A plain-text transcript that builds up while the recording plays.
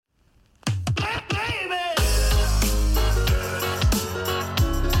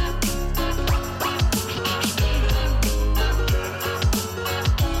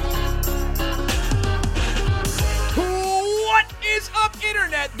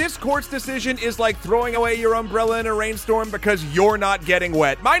this court's decision is like throwing away your umbrella in a rainstorm because you're not getting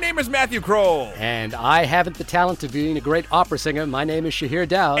wet. My name is Matthew Kroll. And I haven't the talent of being a great opera singer. My name is Shahir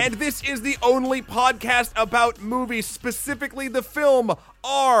Dowd. And this is the only podcast about movies, specifically the film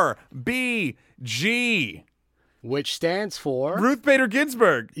RBG. Which stands for... Ruth Bader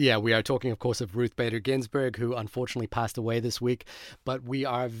Ginsburg. Yeah, we are talking, of course, of Ruth Bader Ginsburg, who unfortunately passed away this week. But we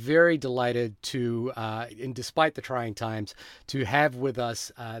are very delighted to, and despite the trying times, to have with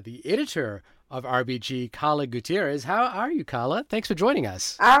us the editor of RBG, Carla Gutierrez. How are you, Carla? Thanks for joining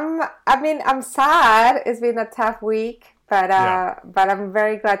us. I'm sad. It's been a tough week, but I'm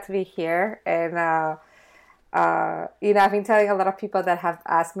very glad to be here. And I've been telling a lot of people that have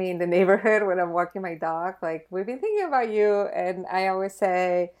asked me in the neighborhood when I'm walking my dog, like, we've been thinking about you. And I always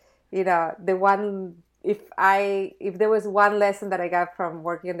say, if there was one lesson that I got from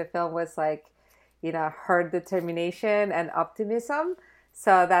working on the film was like, her determination and optimism.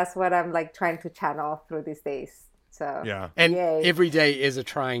 So that's what I'm like trying to channel through these days. So, yeah. And yay. Every day is a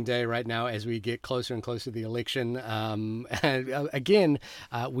trying day right now as we get closer and closer to the election. And again,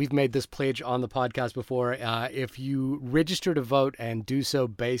 we've made this pledge on the podcast before. If you register to vote and do so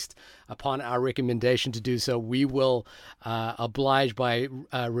based upon our recommendation to do so, we will oblige by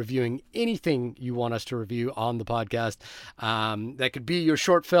reviewing anything you want us to review on the podcast. That could be your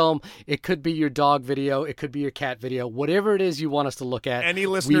short film. It could be your dog video. It could be your cat video. Whatever it is you want us to look at, any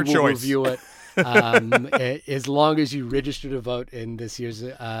listener we will choice. Review it. As long as you register to vote in this year's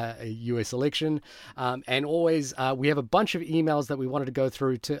U.S. election. And always, we have a bunch of emails that we wanted to go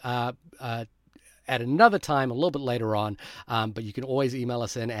through to at another time, a little bit later on. But you can always email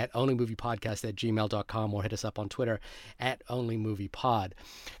us in at onlymoviepodcast@gmail.com or hit us up on Twitter at onlymoviepod.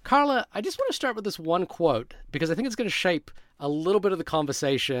 Carla, I just want to start with this one quote because I think it's going to shape a little bit of the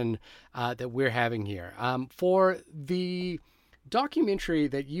conversation that we're having here. For the documentary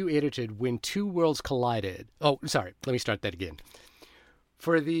that you edited, When Two Worlds Collided. Oh, sorry. Let me start that again.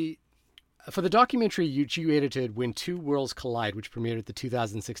 For the documentary you edited, When Two Worlds Collide, which premiered at the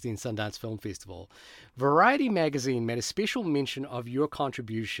 2016 Sundance Film Festival, Variety magazine made a special mention of your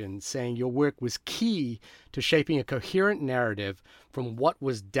contribution, saying your work was key to shaping a coherent narrative from what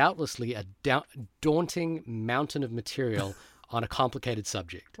was doubtlessly a daunting mountain of material on a complicated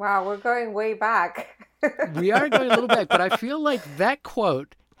subject. Wow, we're going way back. We are going a little back, but I feel like that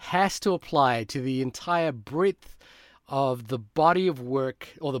quote has to apply to the entire breadth of the body of work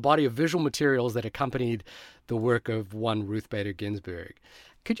or the body of visual materials that accompanied the work of one Ruth Bader Ginsburg.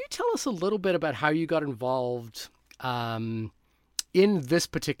 Could you tell us a little bit about how you got involved in this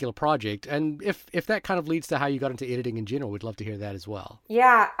particular project? And if that kind of leads to how you got into editing in general, we'd love to hear that as well.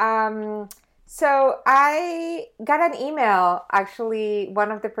 Yeah, so I got an email, actually,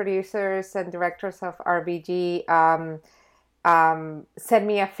 one of the producers and directors of RBG sent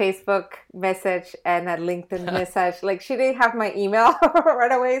me a Facebook message and a LinkedIn message. Like, she didn't have my email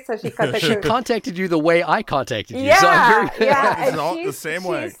right away, so she contacted you the way I contacted you. Yeah, so It's all the same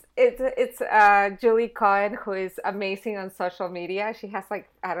way. It's Julie Cohen, who is amazing on social media. She has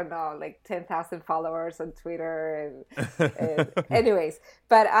 10,000 followers on Twitter and anyways,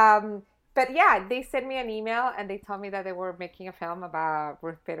 But yeah, they sent me an email and they told me that they were making a film about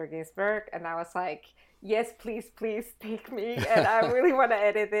Ruth Bader Ginsburg. And I was like, yes, please take me. And I really want to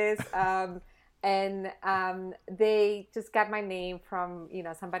edit this. They just got my name from,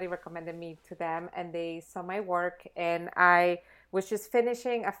 somebody recommended me to them and they saw my work. And I was just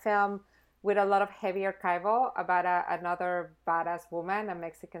finishing a film with a lot of heavy archival about another badass woman, a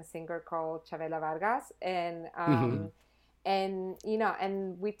Mexican singer called Chavela Vargas. And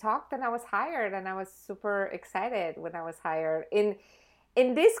we talked and I was hired and I was super excited when I was hired. In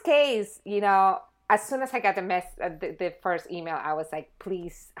this case, as soon as I got the first email, I was like,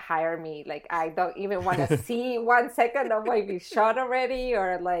 please hire me. Like, I don't even want to see 1 second of my shot already,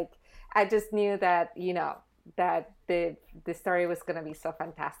 or like, I just knew that, that the story was going to be so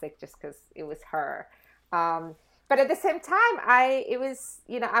fantastic just because it was her. But at the same time, I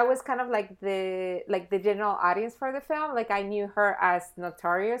was kind of like the general audience for the film. Like, I knew her as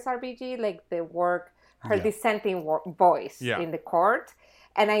Notorious RBG, like the work, her dissenting voice in the court.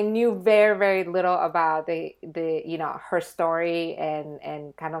 And I knew very, very little about the her story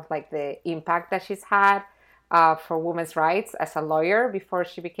and kind of like the impact that she's had for women's rights as a lawyer before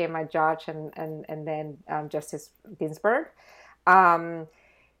she became a judge and then Justice Ginsburg.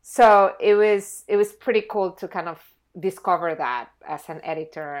 So it was pretty cool to kind of discover that as an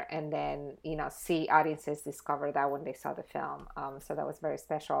editor and then, see audiences discover that when they saw the film. So that was very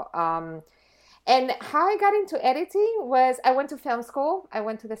special. And how I got into editing was I went to film school. I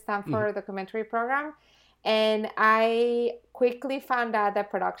went to the Stanford documentary program. And I quickly found out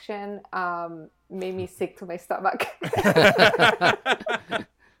that production made me sick to my stomach.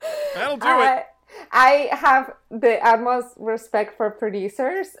 That'll do it. I have the utmost respect for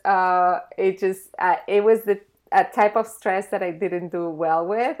producers. It was a type of stress that I didn't do well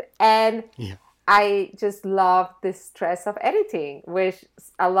with. And I just love the stress of editing, which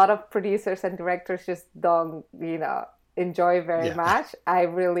a lot of producers and directors just don't, enjoy very much. I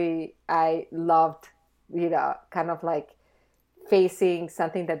loved, kind of like facing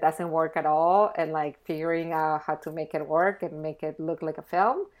something that doesn't work at all and like figuring out how to make it work and make it look like a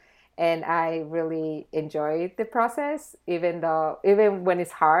film. And I really enjoyed the process, even when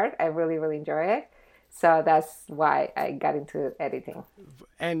it's hard, I really, really enjoy it. So that's why I got into editing.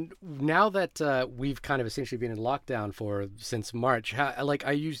 And now that we've kind of essentially been in lockdown since March,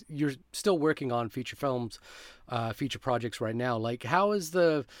 you're still working on feature films, feature projects right now. Like, how has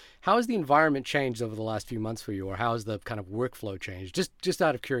the environment changed over the last few months for you, or how has the kind of workflow changed? Just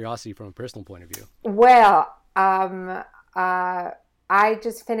out of curiosity, from a personal point of view. Well, I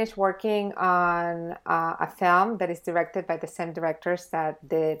just finished working on a film that is directed by the same directors that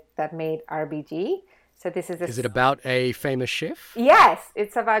made RBG. So this is it about a famous chef? Yes,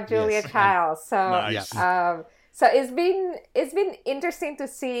 it's about Julia Childs. So nice. So it's been interesting to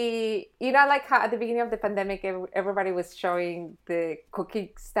see, like how at the beginning of the pandemic, everybody was showing the cooking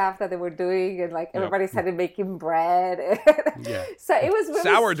stuff that they were doing, and like everybody started making bread. So it was really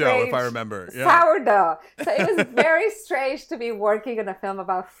sourdough, strange. if I remember. Yeah. Sourdough. So it was very strange to be working on a film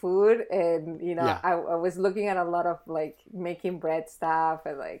about food, and I was looking at a lot of like making bread stuff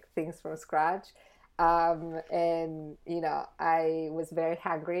and like things from scratch, and I was very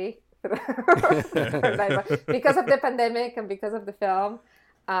hungry. Because of the pandemic and because of the film.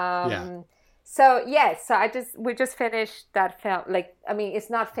 So we just finished that film. Like, I mean, it's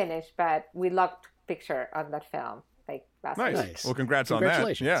not finished, but we locked picture on that film like last week. Nice. Well, congrats on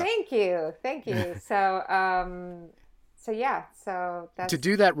that. Yeah. Thank you. So that's... To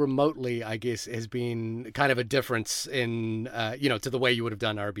do that remotely, I guess, has been kind of a difference in to the way you would have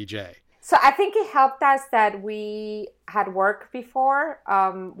done RBJ. So I think it helped us that we had worked before.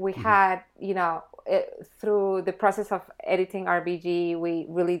 We had, through the process of editing RBG, we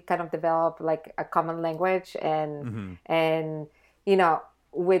really kind of developed like a common language, and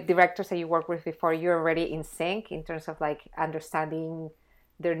with directors that you work with before, you're already in sync in terms of like understanding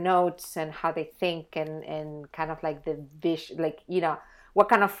their notes and how they think, and kind of like the vision, like, what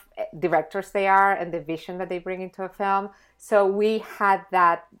kind of directors they are and the vision that they bring into a film. So we had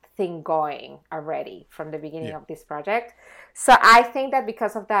that thing going already from the beginning of this project. So I think that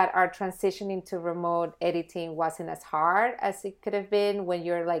because of that, our transition into remote editing wasn't as hard as it could have been when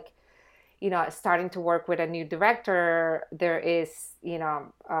you're like, starting to work with a new director. There is,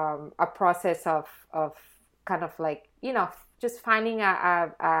 a process of kind of like, just finding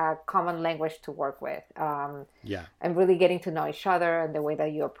a common language to work with, and really getting to know each other and the way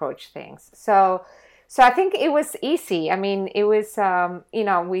that you approach things. So I think it was easy. I mean, it was,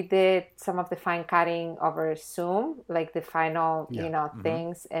 we did some of the fine cutting over Zoom, like the final,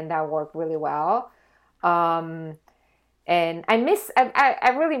 things, and that worked really well. And I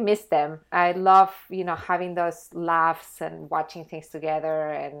really miss them. I love, having those laughs and watching things together,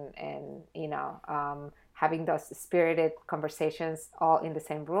 and having those spirited conversations all in the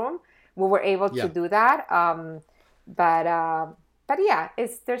same room. We were able to do that. But yeah,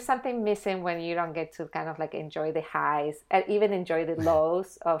 there's something missing when you don't get to kind of like enjoy the highs and even enjoy the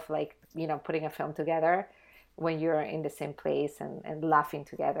lows of like, putting a film together when you're in the same place and laughing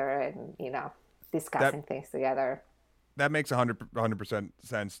together and, discussing things together. That makes 100%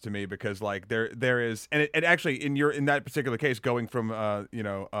 sense to me, because like there is, and it actually in that particular case, going from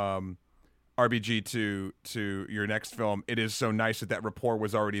RBG to your next film, it is so nice that rapport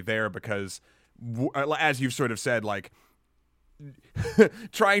was already there, because as you've sort of said, like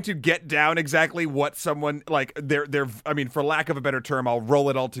trying to get down exactly what someone like their I mean, for lack of a better term, I'll roll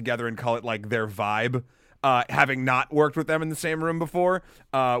it all together and call it like their vibe, having not worked with them in the same room before,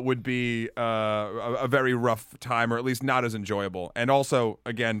 would be a very rough time, or at least not as enjoyable. And also,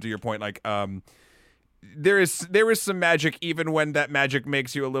 again, to your point, like there is some magic, even when that magic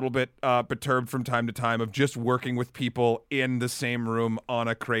makes you a little bit perturbed from time to time, of just working with people in the same room on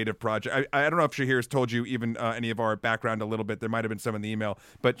a creative project. I don't know if Shahir has told you even any of our background a little bit. There might have been some in the email,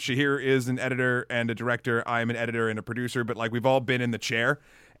 but Shahir is an editor and a director. I'm an editor and a producer, but like we've all been in the chair,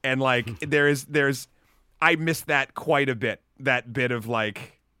 and like there's I miss that quite a bit. That bit of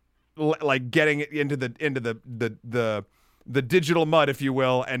like getting into the digital mud, if you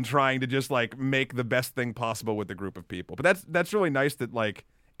will, and trying to just like make the best thing possible with the group of people. But that's really nice that like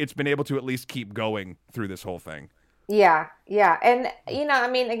it's been able to at least keep going through this whole thing. Yeah, yeah. And, I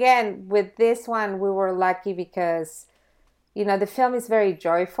mean, again, with this one, we were lucky because, the film is very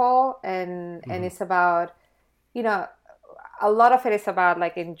joyful and it's about, a lot of it is about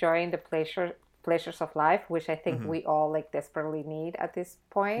like enjoying the pleasures of life, which I think we all like desperately need at this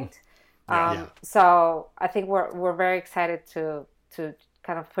point. So I think we're very excited to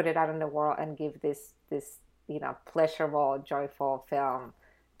kind of put it out in the world and give this pleasurable, joyful film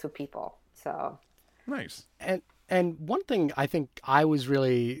to people. So nice. And one thing I think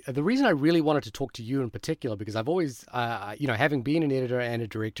the reason I really wanted to talk to you in particular, because I've always, having been an editor and a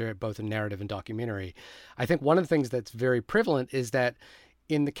director, both in narrative and documentary, I think one of the things that's very prevalent is that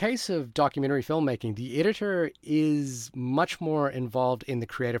in the case of documentary filmmaking, the editor is much more involved in the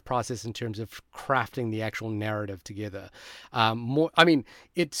creative process in terms of crafting the actual narrative together.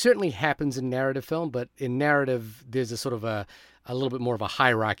 It certainly happens in narrative film, but in narrative, there's a sort of a little bit more of a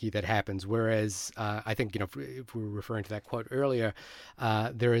hierarchy that happens. Whereas I think, if we were referring to that quote earlier,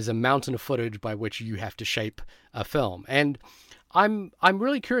 there is a mountain of footage by which you have to shape a film. And I'm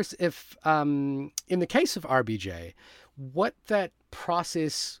really curious if, in the case of RBJ,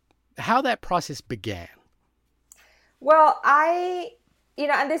 how that process began. Well,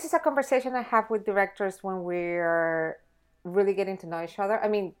 and this is a conversation I have with directors when we're really getting to know each other. I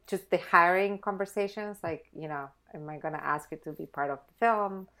mean, just the hiring conversations, like, am I going to ask you to be part of the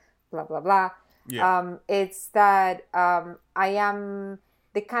film? Blah, blah, blah. Yeah. It's that I am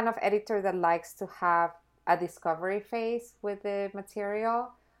the kind of editor that likes to have a discovery phase with the material.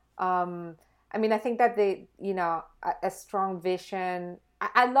 I think that a strong vision.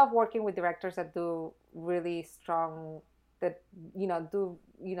 I love working with directors that do really strong,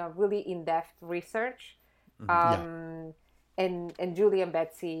 really in-depth research. And Julie and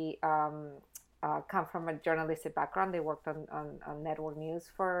Betsy come from a journalistic background. They worked on network news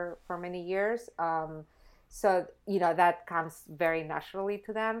for many years. So that comes very naturally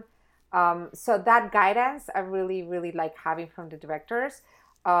to them. So that guidance I really, really like having from the directors.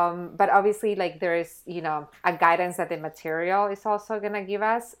 But obviously, like, there is, a guidance that the material is also going to give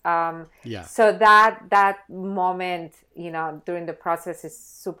us. So that moment, during the process is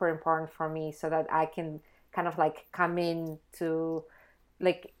super important for me, so that I can kind of like come in to,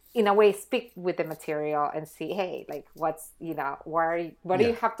 like, in a way, speak with the material and see, hey, like, what do you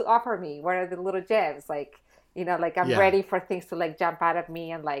have to offer me? What are the little gems? Like, I'm ready for things to like jump out at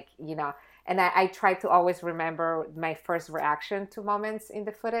me and like, and I try to always remember my first reaction to moments in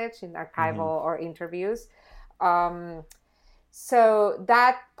the footage, in archival or interviews. So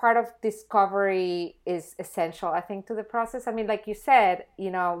that part of discovery is essential, I think, to the process. I mean, like you said,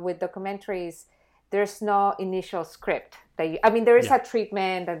 with documentaries, there's no initial script. There is a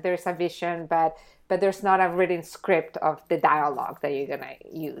treatment and there's a vision, but there's not a written script of the dialogue that you're gonna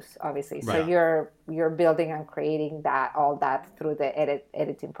use, obviously. Right. So you're building and creating all that through the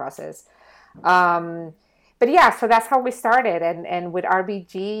editing process. But yeah, so that's how we started. And with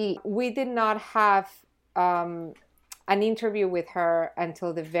RBG, we did not have an interview with her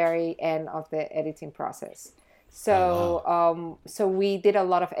until the very end of the editing process. So so we did a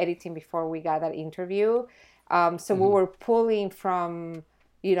lot of editing before we got that interview. So we were pulling from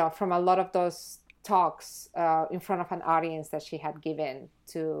a lot of those talks in front of an audience that she had given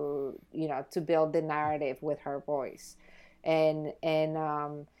to build the narrative with her voice. And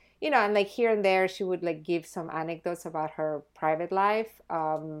like here and there, she would like give some anecdotes about her private life.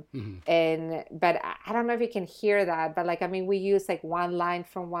 But I don't know if you can hear that, but like, we use like one line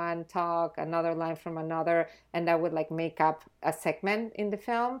from one talk, another line from another, and that would like make up a segment in the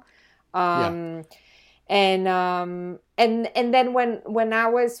film. And then when I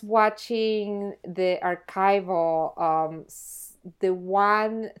was watching the archival, the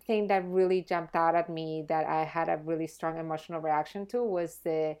one thing that really jumped out at me that I had a really strong emotional reaction to was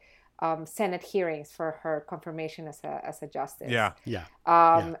the Senate hearings for her confirmation as a justice.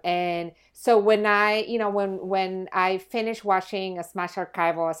 And so when I, when I finished watching as much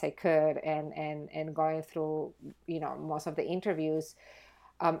archival as I could and going through, most of the interviews,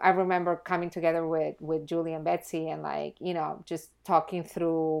 I remember coming together with Julie and Betsy and like, just talking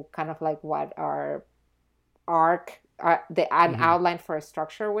through kind of like what our arc, an outline for a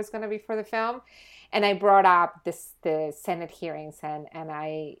structure was going to be for the film. And I brought up the Senate hearings and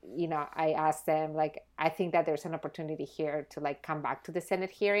I asked them, like, I think that there's an opportunity here to like come back to the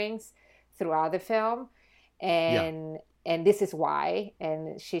Senate hearings throughout the film. And this is why.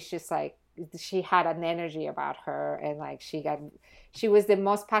 And she's just like, she had an energy about her and like she was the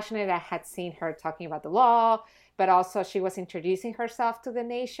most passionate I had seen her talking about the law, but also she was introducing herself to the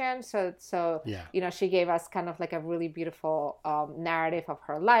nation. So yeah. she gave us kind of like a really beautiful narrative of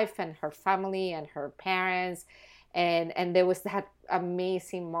her life and her family and her parents. And there was that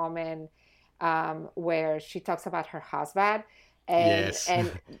amazing moment where she talks about her husband and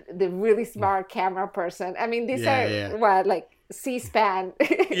the really smart camera person. I mean, these are what, like C-SPAN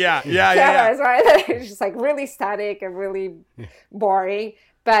cameras, right? It's just like really static and really boring.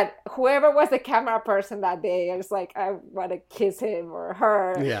 But whoever was the camera person that day, I was like, I want to kiss him or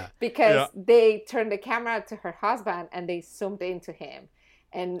her, because they turned the camera to her husband and they zoomed into him.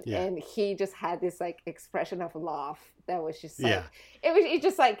 And he just had this like expression of love that was just like it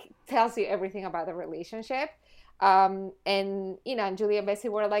just like tells you everything about the relationship. And and Julia and Bessie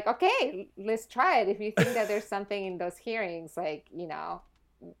were like, okay, let's try it. If you think that there's something in those hearings, like,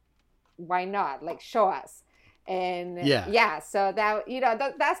 why not? Like, show us. And so that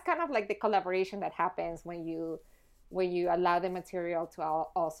that's kind of like the collaboration that happens when you allow the material to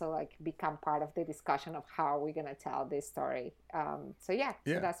also like become part of the discussion of how we're going to tell this story. So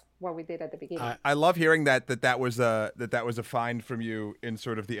that's what we did at the beginning. I love hearing that was a find from you in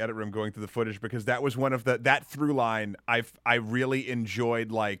sort of the edit room going through the footage, because that was one of that through line I really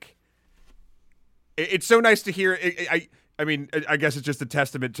enjoyed. Like, it's so nice to hear. I mean, I guess it's just a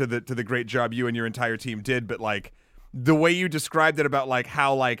testament to the great job you and your entire team did, but like the way you described it about like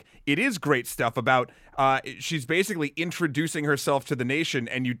how like it is great stuff about she's basically introducing herself to the nation,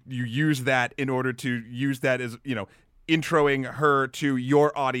 and you use that in order to use that as, introing her to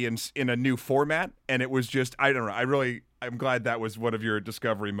your audience in a new format. And it was just, I don't know, I'm glad that was one of your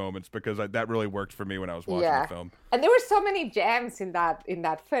discovery moments, because that really worked for me when I was watching the film. And there were so many gems in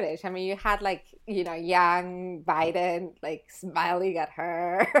that footage. I mean, you had like, young Biden like smiling at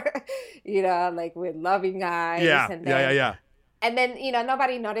her, like with loving eyes. And then,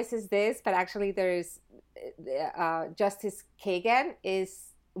 nobody notices this, but actually there's Justice Kagan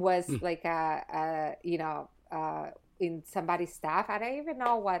was like in somebody's staff. I don't even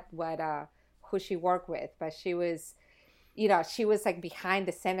know who she worked with, but she was like behind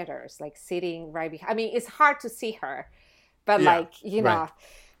the senators, like sitting right behind. I mean, it's hard to see her, but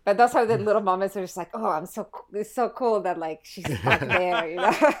but those are the little moments where it's like, oh, it's so cool that like she's back there,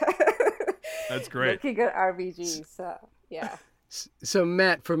 That's great. Looking at RBG. So, yeah. So,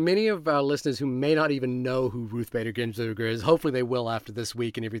 Matt, for many of our listeners who may not even know who Ruth Bader Ginsburg is, hopefully they will after this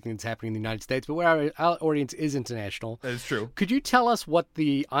week and everything that's happening in the United States, but where our audience is international. That is true. Could you tell us what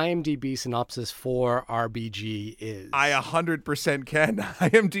the IMDb synopsis for RBG is? I 100% can.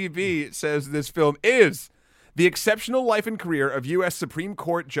 IMDb says this film is the exceptional life and career of U.S. Supreme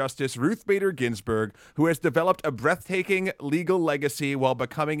Court Justice Ruth Bader Ginsburg, who has developed a breathtaking legal legacy while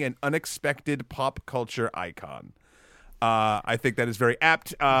becoming an unexpected pop culture icon. I think that is very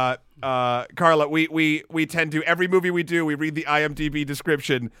apt. Carla, we tend to, every movie we do, we read the IMDb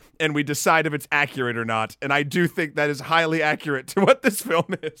description and we decide if it's accurate or not. And I do think that is highly accurate to what this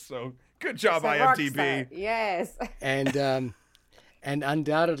film is. So good job, IMDb. Yes. And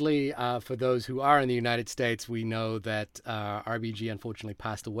undoubtedly, for those who are in the United States, we know that RBG unfortunately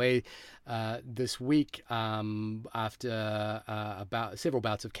passed away this week after about several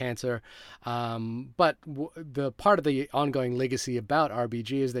bouts of cancer. But the part of the ongoing legacy about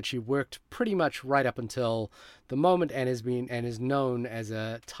RBG is that she worked pretty much right up until the moment, and is known as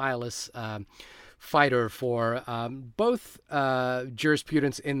a tireless fighter for both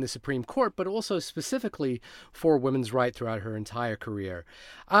jurisprudence in the Supreme Court, but also specifically for women's rights throughout her entire career.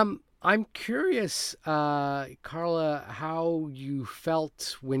 I'm curious, Carla, how you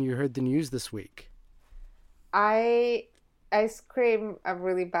felt when you heard the news this week. I screamed a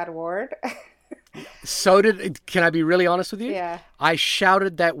really bad word. So can I be really honest with you? Yeah. I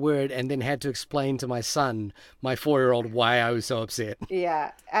shouted that word and then had to explain to my son, my 4-year-old, why I was so upset.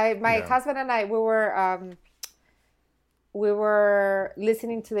 Yeah. My husband and I, we were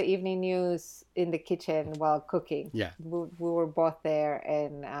listening to the evening news in the kitchen while cooking. Yeah. We were both there.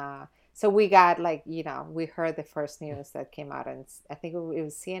 And so we got we heard the first news that came out. And I think it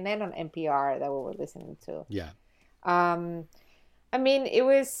was CNN on NPR that we were listening to. Yeah. I mean, it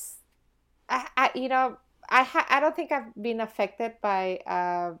was... I don't think I've been affected by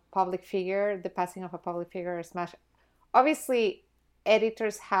a public figure, the passing of a public figure as much. Obviously,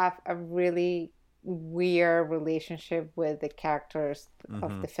 editors have a really weird relationship with the characters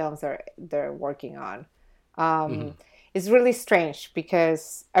of the films they're working on. It's really strange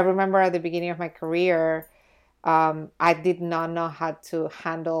because I remember at the beginning of my career, I did not know how to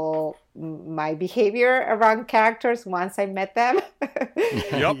handle my behavior around characters once I met them.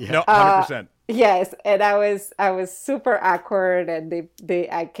 Yep, 100%. Yes, and I was super awkward, and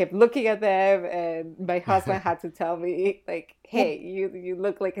I kept looking at them, and my husband had to tell me like, Well, "Hey, you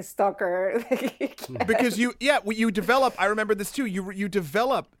look like a stalker." because you develop. I remember this too. You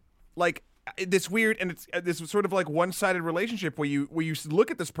develop like this weird, and it's this sort of like one-sided relationship where you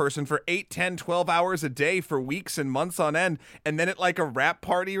look at this person for 8, 10, 12 hours a day for weeks and months on end, and then at like a rap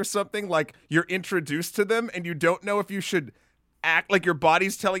party or something, like you're introduced to them and you don't know if you should act like your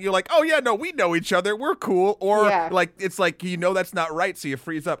body's telling you like, oh yeah, no, we know each other, we're cool, or Yeah. like it's like that's not right, so you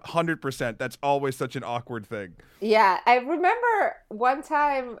freeze up. 100%. That's always such an awkward thing. Yeah, I remember one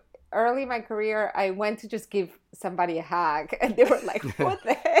time early in my career, I went to just give somebody a hug, and they were like, "What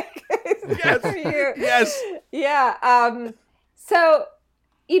the heck is Yes. for you?" Yes. Yeah. So,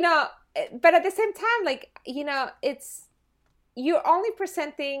 but at the same time, like, it's you're only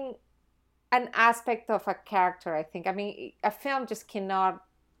presenting an aspect of a character, I think. I mean, a film just cannot,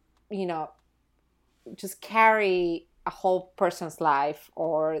 just carry a whole person's life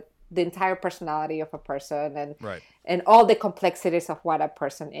or the entire personality of a person, and Right. and all the complexities of what a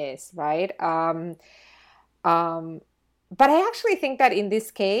person is, right? But I actually think that in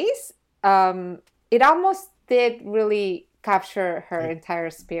this case, it almost did really capture her entire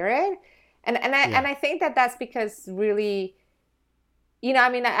spirit, and I think that that's because really, I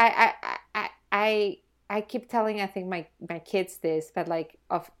mean, I keep telling, I think, my kids this, but like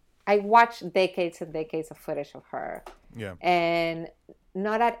I watched decades and decades of footage of her, Yeah. and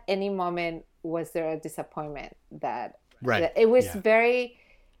not at any moment was there a disappointment that Right. that it was Yeah. very.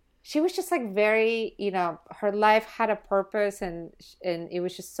 She was just like very, her life had a purpose, and it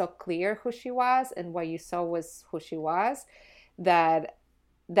was just so clear who she was, and what you saw was who she was. That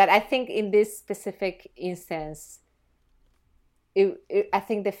I think in this specific instance, I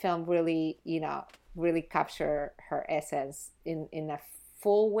think the film really, really captured her essence in a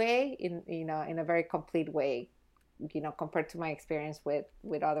full way, in a very complete way, compared to my experience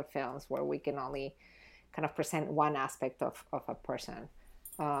with other films where we can only kind of present one aspect of a person.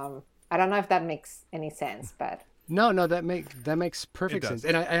 I don't know if that makes any sense, but No, that makes perfect It does. sense.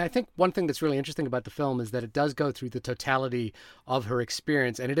 And I think one thing that's really interesting about the film is that it does go through the totality of her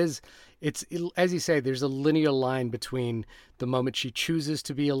experience, and it's as you say, there's a linear line between the moment she chooses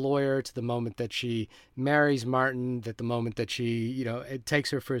to be a lawyer to the moment that she marries Martin, that the moment that she it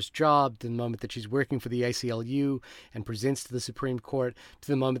takes her first job, to the moment that she's working for the ACLU and presents to the Supreme Court, to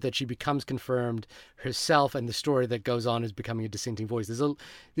the moment that she becomes confirmed herself, and the story that goes on is becoming a dissenting voice.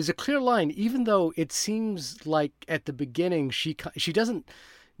 There's a clear line, even though it seems like at the beginning she doesn't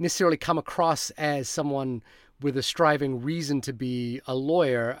necessarily come across as someone with a striving reason to be a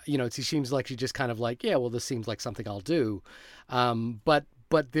lawyer. She seems like she's just kind of like, yeah, well, this seems like something I'll do. But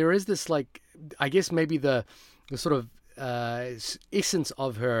there is this, like, I guess maybe the sort of essence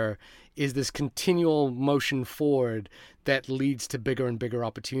of her is this continual motion forward that leads to bigger and bigger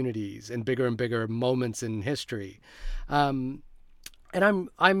opportunities and bigger moments in history. And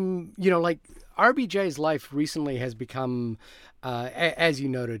I'm like, RBJ's life recently has become, as you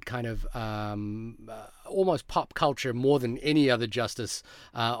noted, kind of almost pop culture more than any other justice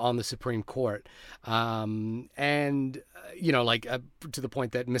on the Supreme Court. To the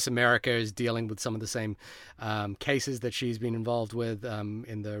point that Miss America is dealing with some of the same cases that she's been involved with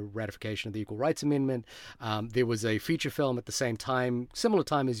in the ratification of the Equal Rights Amendment. There was a feature film at the same time, similar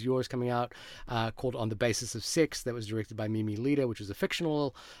time as yours, coming out called On the Basis of Sex, that was directed by Mimi Leder, which was a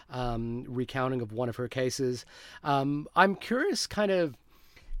fictional recounting of one of her cases. I'm curious, kind of,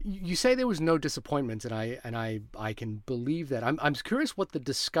 you say there was no disappointment, and I can believe that. I'm curious what the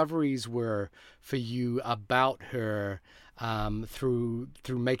discoveries were for you about her through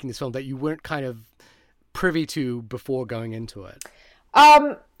making this film that you weren't kind of privy to before going into it.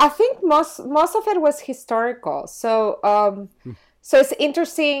 I think most of it was historical. So it's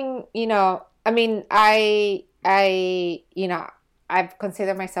interesting. I mean, I've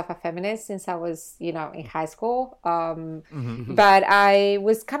considered myself a feminist since I was, in high school. But I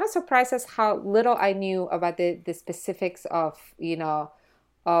was kind of surprised as how little I knew about the specifics of,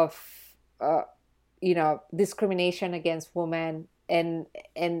 discrimination against women and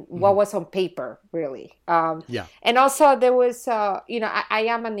what was on paper, really. Yeah. And also there was, I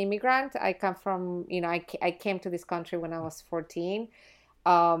am an immigrant. I come from, I came to this country when I was 14.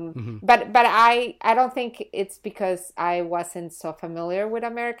 But I don't think it's because I wasn't so familiar with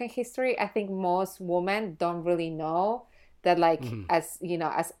American history. I think most women don't really know that, like, it's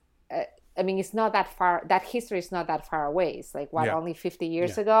not that far, that history is not that far away. It's like, only 50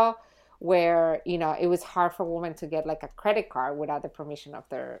 years ago, where, it was hard for women to get like a credit card without the permission of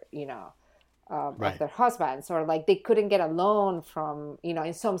their, Right. of their husbands, or like they couldn't get a loan from,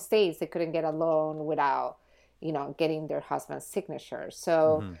 in some states they couldn't get a loan without, getting their husband's signature.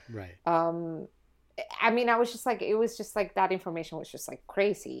 So Right. I mean, I was just like, it was just like that information was just like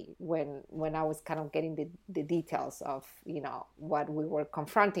crazy when I was kind of getting the details of, what we were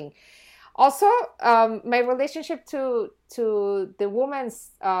confronting. Also, my relationship to the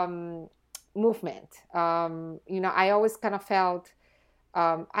women's movement. I always kind of felt,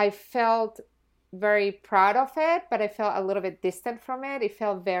 I felt very proud of it, but I felt a little bit distant from it. It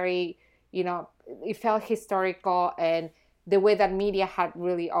felt very, it felt historical, and the way that media had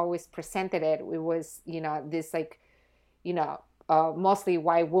really always presented it, it was, this like, mostly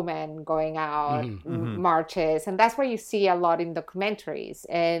white women going out, marches, and that's what you see a lot in documentaries.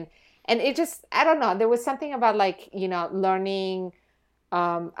 And it just, I don't know, there was something about like, learning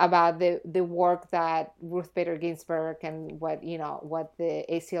about the work that Ruth Bader Ginsburg and what the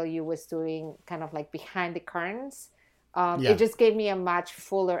ACLU was doing, kind of like behind the curtains. It just gave me a much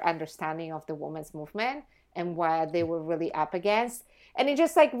fuller understanding of the women's movement and what they were really up against. And it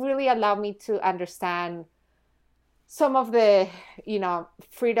just like really allowed me to understand some of the,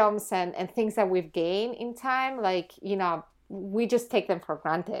 freedoms and things that we've gained in time. Like, we just take them for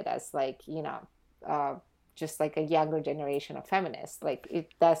granted as like, just like a younger generation of feminists. Like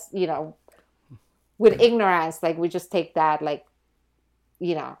that's, with ignorance, like we just take that, like,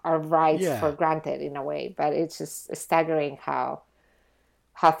 our rights for granted in a way. But it's just staggering how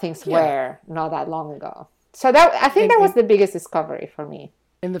things were not that long ago. So I think that was the biggest discovery for me.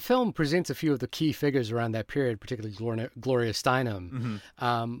 And the film presents a few of the key figures around that period, particularly Gloria Steinem.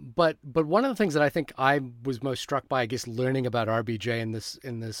 But one of the things that I think I was most struck by, I guess, learning about RBJ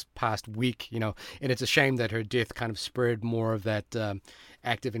in this past week, and it's a shame that her death kind of spurred more of that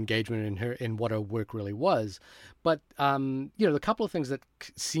active engagement in what her work really was. But the couple of things that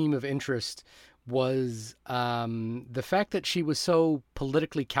seem of interest was the fact that she was so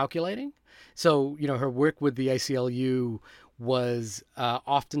politically calculating. So, her work with the ACLU was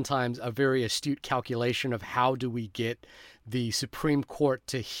oftentimes a very astute calculation of how do we get the Supreme Court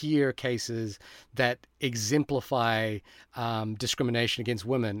to hear cases that exemplify discrimination against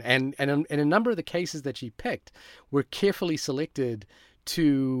women. And a number of the cases that she picked were carefully selected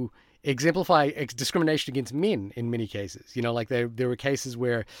to exemplify discrimination against men in many cases. Like there were cases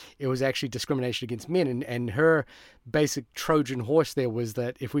where it was actually discrimination against men. And her basic Trojan horse there was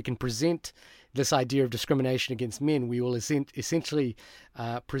that if we can present this idea of discrimination against men, we will essentially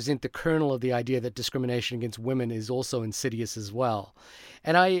present the kernel of the idea that discrimination against women is also insidious as well.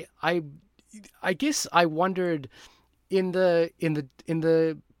 And I guess I wondered in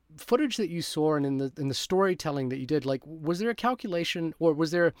the footage that you saw and in the storytelling that you did, like, was there a calculation or was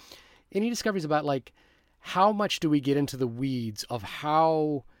there any discoveries about like how much do we get into the weeds of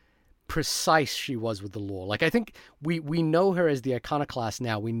how precise she was with the law? Like, I think we know her as the iconoclast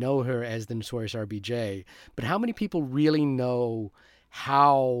now. We know her as the notorious RBJ. But how many people really know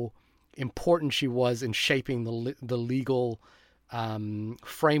how important she was in shaping the legal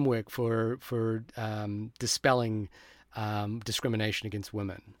framework for dispelling discrimination against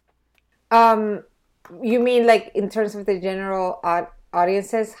women? You mean like in terms of the general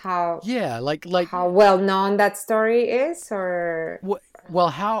audiences, how how well known that story is, or well,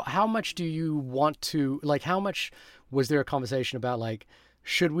 how much do you want to, like, how much was there a conversation about like,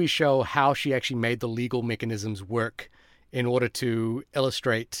 should we show how she actually made the legal mechanisms work in order to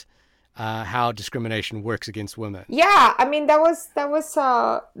illustrate how discrimination works against women? Yeah, I mean that was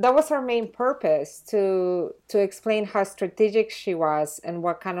her main purpose, to explain how strategic she was and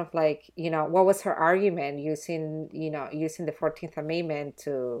what kind of like, what was her argument using the 14th Amendment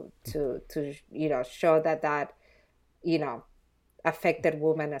to show that affected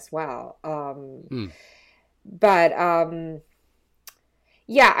women as well. But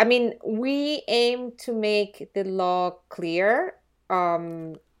yeah, I mean, we aim to make the law clear.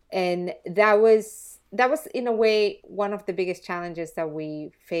 And that was in a way one of the biggest challenges that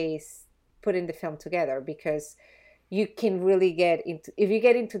we face putting the film together, because you can really if you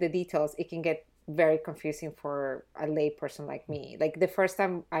get into the details, it can get very confusing for a lay person like me. Like the first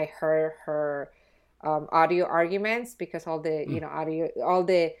time I heard her audio arguments, because all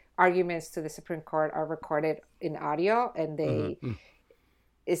the arguments to the Supreme Court are recorded in audio, and they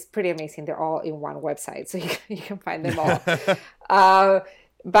it's pretty amazing. They're all in one website, so you can find them all.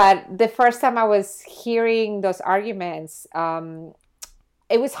 But the first time I was hearing those arguments,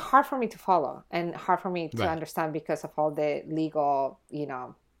 it was hard for me to follow and hard for me to understand because of all the legal,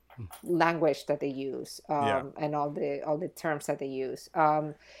 language that they use, and all the terms that they use.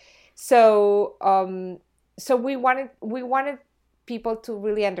 So we wanted people to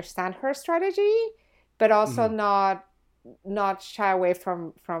really understand her strategy, but also not shy away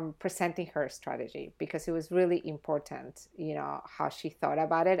from presenting her strategy, because it was really important, how she thought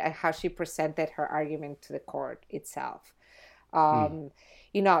about it and how she presented her argument to the court itself.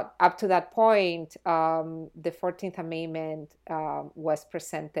 Up to that point, the 14th Amendment was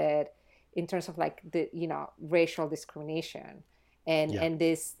presented in terms of like the, racial discrimination and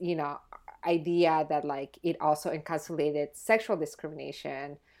this, idea that like it also encapsulated sexual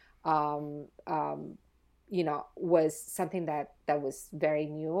discrimination, was something that was very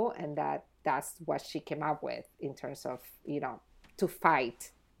new, and that's what she came up with in terms of, to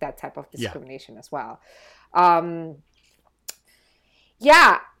fight that type of discrimination as well. I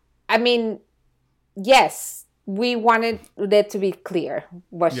mean, yes, we wanted it to be clear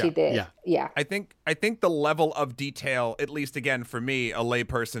what she did. Yeah. I think the level of detail, at least again for me, a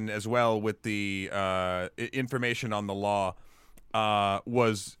layperson as well, with the information on the law,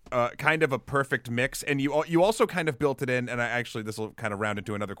 was kind of a perfect mix. And you also kind of built it in, and this will kind of round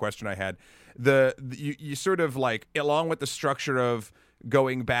into another question I had. You sort of like, along with the structure of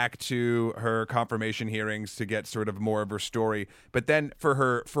going back to her confirmation hearings to get sort of more of her story, but then for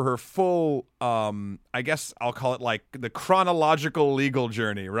her full, I guess I'll call it like the chronological legal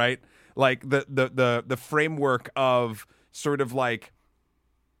journey, right? Like the framework of sort of like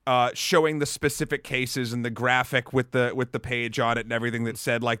showing the specific cases and the graphic with the page on it and everything that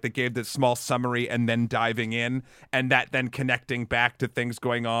said, like, that gave the small summary and then diving in, and that then connecting back to things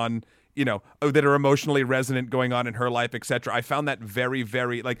going on, that are emotionally resonant going on in her life, etc. I found that very,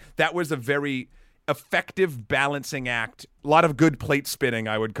 very, like, that was a very effective balancing act. A lot of good plate spinning,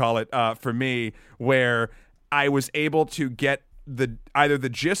 I would call it, for me, where I was able to get either the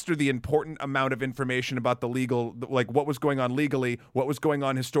gist or the important amount of information about the legal, like what was going on legally, what was going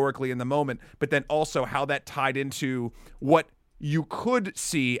on historically in the moment, but then also how that tied into what you could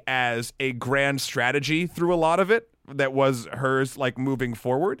see as a grand strategy through a lot of it that was hers, like, moving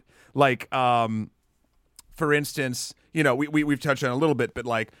forward. Like, for instance, we've touched on it a little bit, but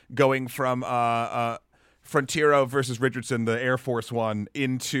like going from Frontiero versus Richardson, the Air Force one,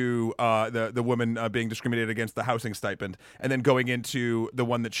 into the woman being discriminated against, the housing stipend, and then going into the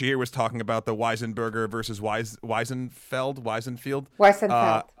one that Shahir was talking about, the Weisenberger versus Weisenfeld,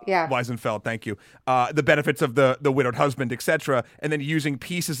 thank you. The benefits of the widowed husband, etc., and then using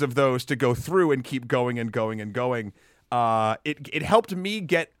pieces of those to go through and keep going and going and going. It helped me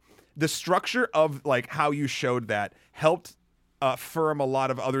get the structure of, like, how you showed that helped firm a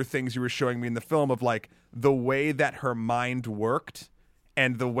lot of other things you were showing me in the film, of like the way that her mind worked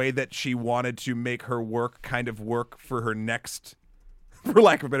and the way that she wanted to make her work kind of work for her next, for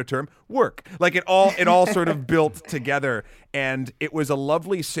lack of a better term, work. Like, it all sort of built together, and it was a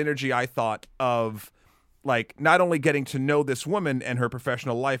lovely synergy, I thought, of like not only getting to know this woman and her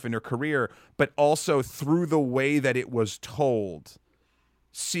professional life and her career, but also through the way that it was told,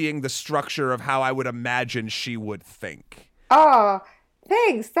 seeing the structure of how I would imagine she would think. Oh,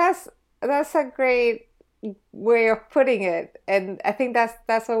 thanks. That's a great way of putting it, and I think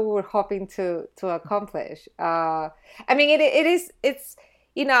that's what we were hoping to accomplish. I mean, it's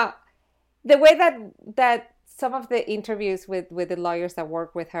the way that some of the interviews with the lawyers that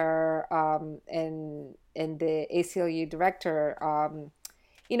work with her, and the ACLU director,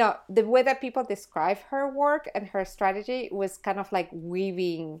 the way that people describe her work and her strategy was kind of like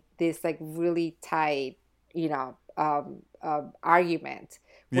weaving this like really tight, argument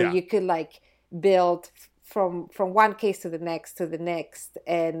where you could like build from one case to the next,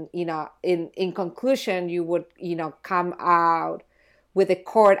 and in conclusion you would come out with the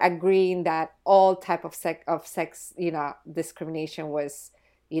court agreeing that all type of sex discrimination was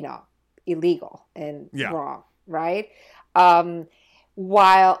illegal and wrong, right?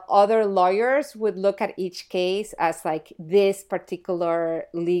 While other lawyers would look at each case as like, this particular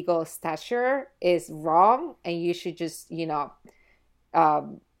legal stature is wrong and you should just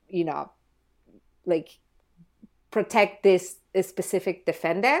like protect this specific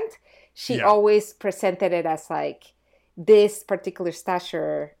defendant. She always presented it as like, this particular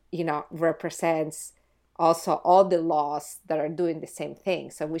stature represents also all the laws that are doing the same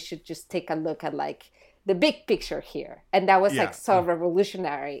thing, so we should just take a look at like the big picture here. And that was like so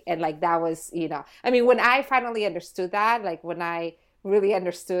revolutionary. And like, that was, I mean, when I finally understood that, like when I really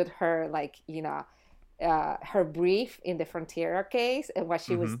understood her, like, her brief in the Frontiero case and what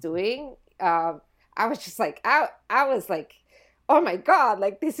she was doing, I was just like, I was like, oh my God,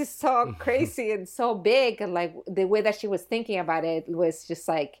 like, this is so crazy and so big. And like the way that she was thinking about it was just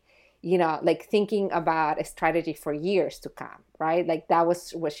like, like thinking about a strategy for years to come, right? Like that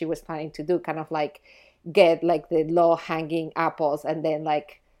was what she was planning to do, kind of like get like the low hanging apples, and then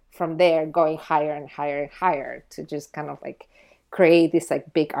like from there going higher and higher and higher to just kind of like create this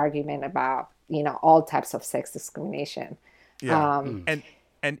like big argument about, you know, all types of sex discrimination. Yeah.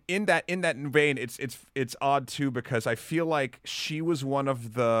 And in that vein, it's odd too, because I feel like she was one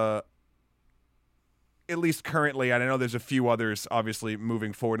of the, at least currently, and I know there's a few others obviously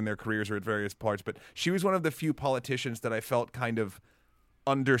moving forward in their careers or at various parts, but she was one of the few politicians that I felt kind of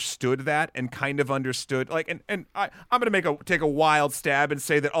understood that and kind of understood like, and I'm gonna take a wild stab and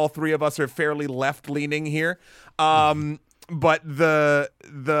say that all three of us are fairly left leaning here. But the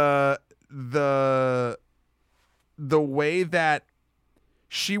way that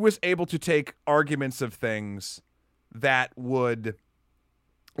she was able to take arguments of things that would,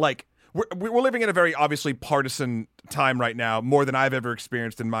 like, we're living in a very obviously partisan time right now, more than I've ever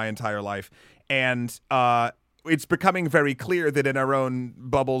experienced in my entire life. And it's becoming very clear that in our own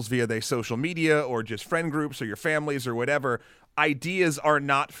bubbles, via the social media or just friend groups or your families or whatever, ideas are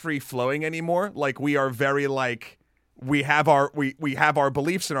not free flowing anymore. Like, we are very like, we have our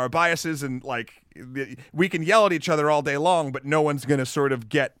beliefs and our biases, and like we can yell at each other all day long, but no one's going to sort of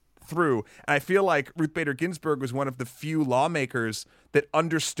get through. And I feel like Ruth Bader Ginsburg was one of the few lawmakers that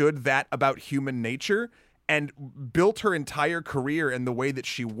understood that about human nature and built her entire career and the way that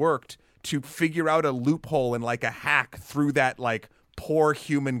she worked to figure out a loophole and like a hack through that like poor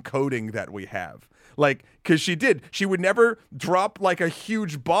human coding that we have. Like, because she would never drop like a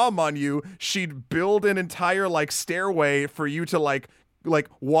huge bomb on you. She'd build an entire like stairway for you to like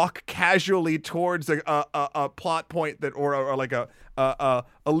walk casually towards a plot point that, or like a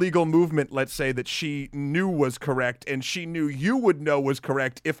legal movement, let's say, that she knew was correct, and she knew you would know was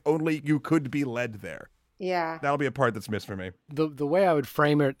correct if only you could be led there. Yeah. That'll be a part that's missed for me. The way I would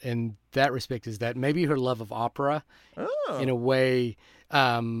frame it in that respect is that maybe her love of opera, in a way,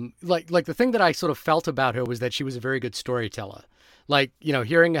 like the thing that I sort of felt about her was that she was a very good storyteller. Like, you know,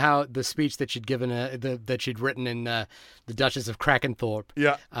 hearing how the speech that she'd given, that she'd written in The Duchess of Krakenthorpe,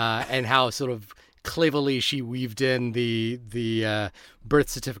 and how sort of cleverly she weaved in the birth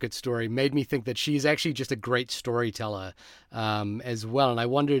certificate story, made me think that she's actually just a great storyteller as well. And I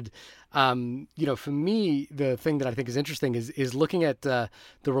wondered, you know, for me, the thing that I think is interesting is looking at the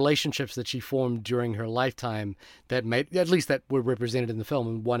relationships that she formed during her lifetime that made, at least that were represented in the film.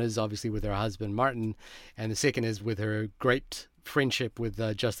 And one is obviously with her husband, Martin, and the second is with her great friendship with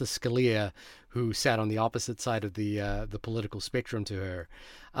Justice Scalia, who sat on the opposite side of the political spectrum to her.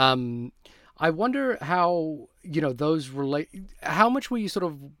 I wonder how, you know, how much were you sort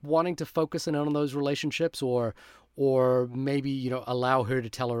of wanting to focus in on those relationships, or maybe, you know, allow her to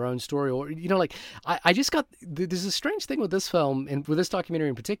tell her own story, or, you know, like I just got, there's a strange thing with this film and with this documentary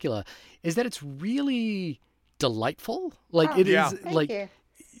in particular, is that it's really delightful. Like is like,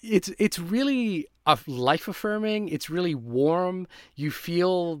 it's really life affirming. It's really warm. You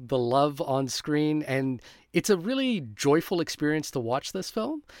feel the love on screen, and it's a really joyful experience to watch this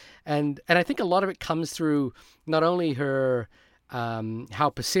film. And I think a lot of it comes through not only her,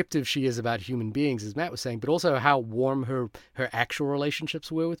 how perceptive she is about human beings, as Matt was saying, but also how warm her actual relationships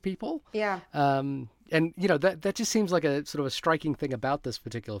were with people. Yeah. And, you know, that just seems like a sort of a striking thing about this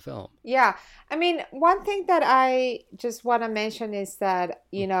particular film. Yeah. I mean, one thing that I just want to mention is that,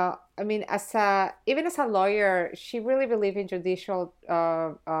 you know, I mean, even as a lawyer, she really believed in judicial...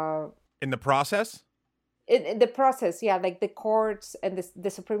 in the process? In the process, yeah, like the courts and the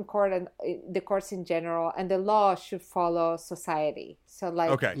Supreme Court and the courts in general, and the law should follow society. So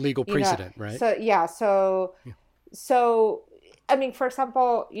like legal precedent, right? So yeah, so I mean, for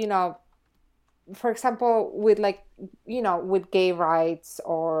example, with like, you know, with gay rights,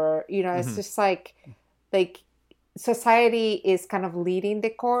 or, you know, it's just like society is kind of leading the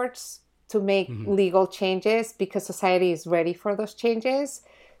courts to make legal changes because society is ready for those changes.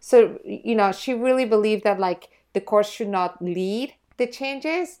 So, you know, she really believed that like the courts should not lead the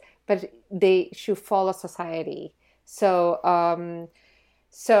changes, but they should follow society. So, I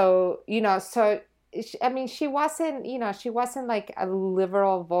mean, she wasn't like a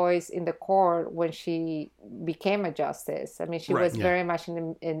liberal voice in the court when she became a justice. I mean, she was very much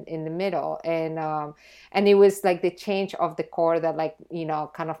in the middle, and it was like the change of the court that, like, you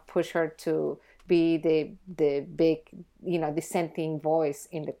know, kind of pushed her to be the big, you know, dissenting voice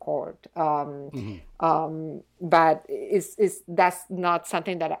in the court. But that's not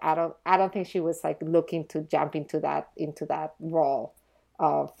something that I don't think she was like looking to jump into that role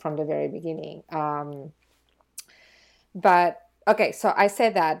from the very beginning. But okay, so I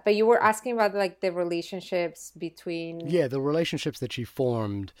said that, but you were asking about like the relationships between... Yeah, the relationships that she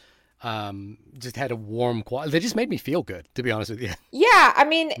formed just had a warm quality. They just made me feel good, to be honest with you. Yeah, I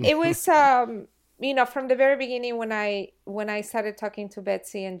mean, it was from the very beginning, when I started talking to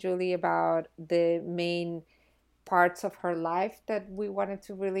Betsy and Julie about the main parts of her life that we wanted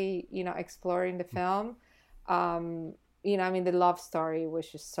to really, explore in the film, the love story was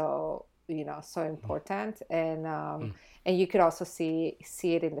just so, so important. And you could also see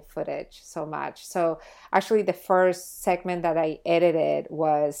it in the footage so much. So actually the first segment that I edited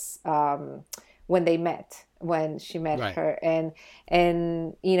was when they met, when she met her, and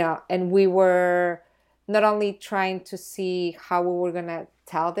we were not only trying to see how we were gonna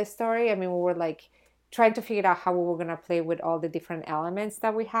tell the story. I mean, we were like trying to figure out how we were gonna play with all the different elements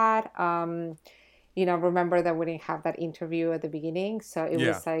that we had. Remember that we didn't have that interview at the beginning, so it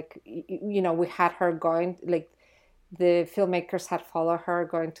was like, we had her going, like the filmmakers had followed her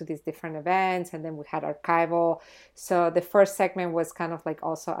going to these different events, and then we had archival. So the first segment was kind of like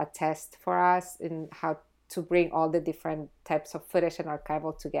also a test for us in how to bring all the different types of footage and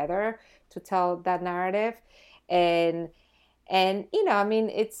archival together to tell that narrative. And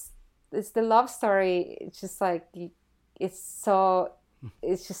it's the love story. It's just like, it's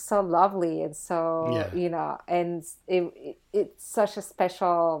just so lovely. And so, and it's such a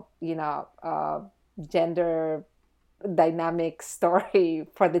special, gender dynamic story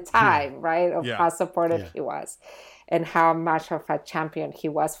for the time, right? Of how supportive he was and how much of a champion he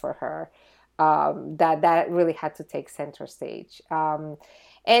was for her. That really had to take center stage. And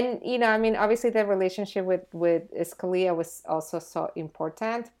obviously the relationship with Scalia was also so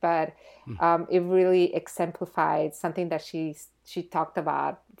important, but it really exemplified something that she talked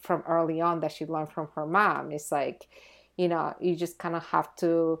about from early on, that she learned from her mom. It's like, you just kind of have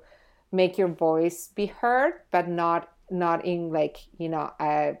to make your voice be heard, but not in like, in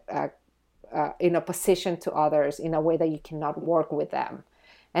opposition to others in a way that you cannot work with them.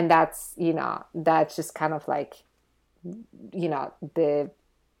 And that's just kind of like, the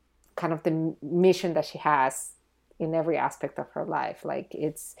kind of the mission that she has in every aspect of her life. Like,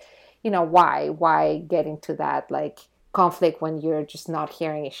 it's, why get into that like conflict when you're just not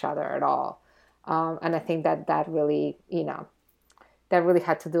hearing each other at all. And I think that really, that really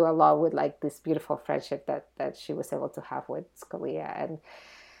had to do a lot with like this beautiful friendship that she was able to have with Scalia. And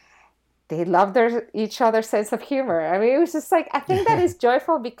they loved each other's sense of humor. I mean, it was just like, I think that is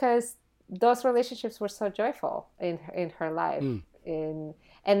joyful because those relationships were so joyful in her life. And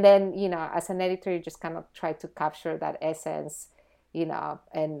then, as an editor, you just kind of try to capture that essence,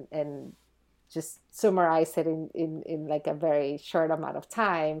 and just summarize it in like a very short amount of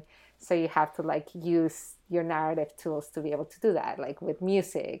time. So you have to like use your narrative tools to be able to do that, like with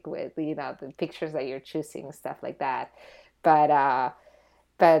music, with, the pictures that you're choosing, stuff like that. But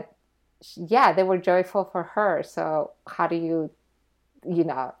yeah, they were joyful for her. So how do you,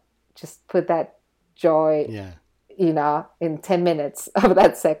 just put that joy, in 10 minutes of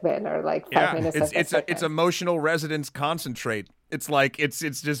that segment, or like 5 minutes of that segment? It's emotional resonance concentrate. It's like, it's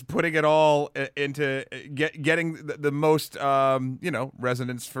just putting it all into getting the most,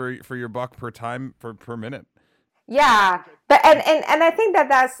 resonance for your buck per time, per minute. Yeah. But, and I think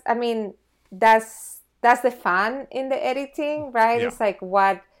that's the fun in the editing, right? Yeah. It's like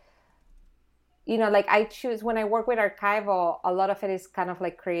what, like I choose, when I work with archival, a lot of it is kind of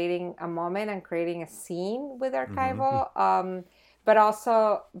like creating a moment and creating a scene with archival. But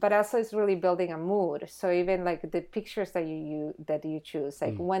also it's really building a mood. So even like the pictures that you choose,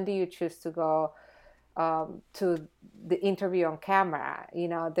 like when do you choose to go to the interview on camera?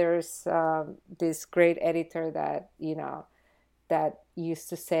 There's this great editor that, that used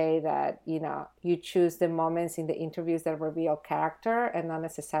to say that, you choose the moments in the interviews that reveal character, and not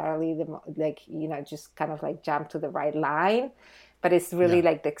necessarily just kind of like jump to the right line, but it's really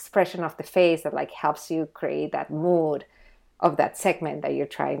like the expression of the face that like helps you create that mood of that segment that you're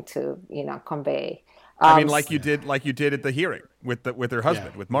trying to, convey. I mean, like you did at the hearing with her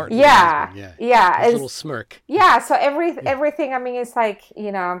husband, with Martin. Yeah. His little smirk. Yeah. So everything. I mean, it's like,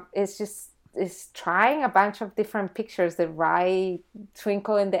 it's trying a bunch of different pictures. The right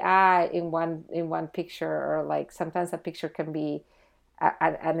twinkle in the eye in one picture, or like sometimes a picture can be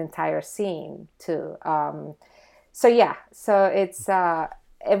an entire scene too. So it's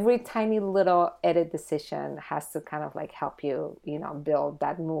every tiny little edit decision has to kind of like help you, build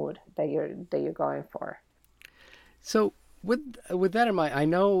that mood that you're going for. So with that in mind, I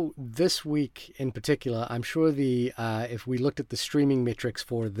know this week in particular, I'm sure if we looked at the streaming metrics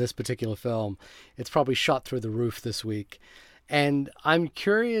for this particular film, it's probably shot through the roof this week. And I'm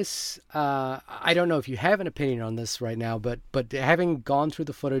curious, I don't know if you have an opinion on this right now, but having gone through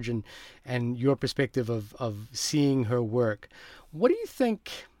the footage and your perspective of seeing her work, what do you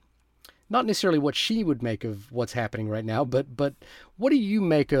think not necessarily what she would make of what's happening right now, but what do you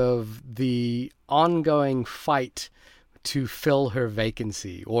make of the ongoing fight to fill her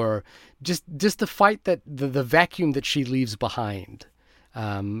vacancy, or just the fight that the vacuum that she leaves behind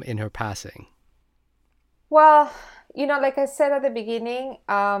in her passing? Well, like I said at the beginning,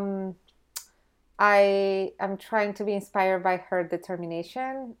 I am trying to be inspired by her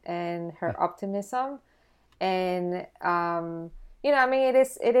determination and her optimism. And I mean,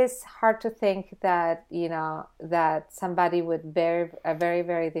 it is hard to think that that somebody with a very,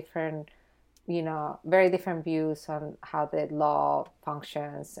 very different, very different views on how the law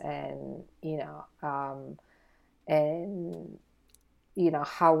functions, and and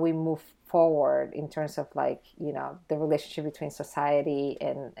how we move forward in terms of like the relationship between society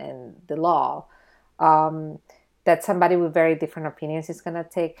and the law, that somebody with very different opinions is going to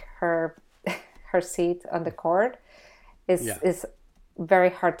take her seat on the court is very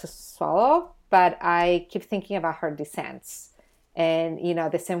hard to swallow. But I keep thinking about her dissents, and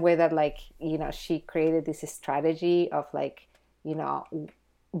the same way that like she created this strategy of like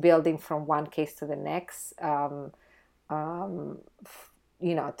building from one case to the next, to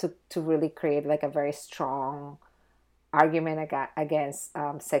really create like a very strong argument against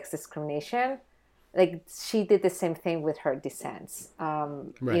sex discrimination. Like she did the same thing with her dissents.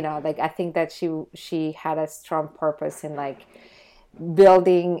 Right. Like I think that she had a strong purpose in like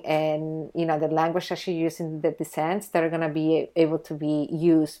building, and the language that she used in the dissents that are going to be able to be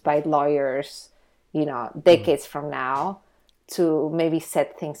used by lawyers, decades from now, to maybe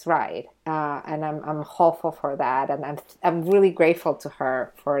set things right. And I'm hopeful for that, and I'm really grateful to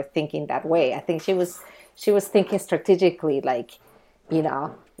her for thinking that way. I think she was thinking strategically, like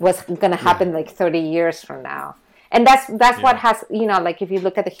what's going to happen like 30 years from now. And that's what has, like if you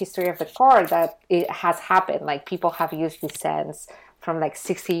look at the history of the court, that it has happened. Like people have used dissents from like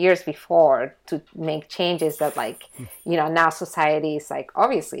 60 years before to make changes that like, now society is like,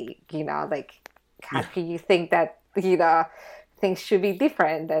 obviously, like how can you think that, things should be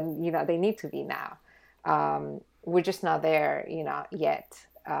different, and, they need to be now. We're just not there, yet.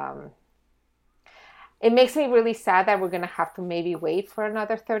 It makes me really sad that we're going to have to maybe wait for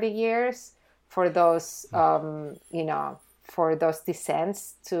another 30 years for those, for those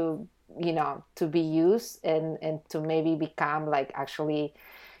dissents to be used and to maybe become like actually,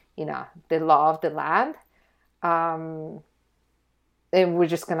 the law of the land. And we're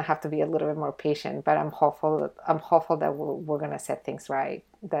just going to have to be a little bit more patient, but I'm hopeful that we're going to set things right,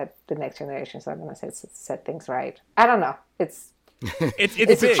 that the next generations are going to set things right. I don't know. It's hard.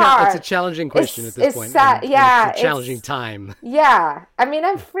 It's a challenging question at this point. Sad. And yeah. it's a challenging time. Yeah. I mean,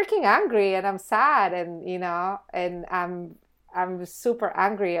 I'm freaking angry, and I'm sad, and, and I'm super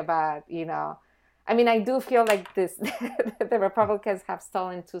angry about, I mean, I do feel like the Republicans have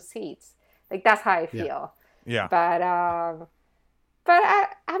stolen 2 seats. Like, that's how I feel. Yeah. But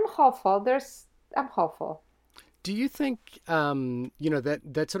I'm hopeful. I'm hopeful. Do you think,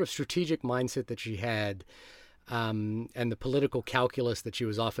 that sort of strategic mindset that she had, and the political calculus that she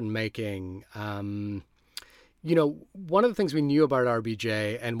was often making, one of the things we knew about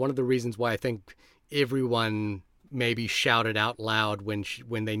RBJ, and one of the reasons why I think everyone maybe shouted out loud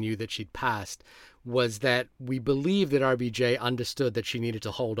when they knew that she'd passed, was that we believed that RBJ understood that she needed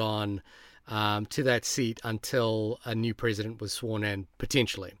to hold on to that seat until a new president was sworn in,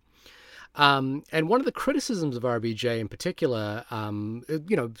 potentially. And one of the criticisms of RBJ in particular,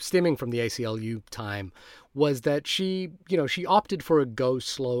 stemming from the ACLU time, was that she opted for a go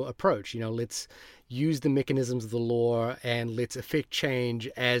slow approach. Let's use the mechanisms of the law and let's effect change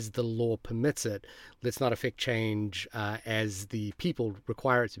as the law permits it. Let's not effect change as the people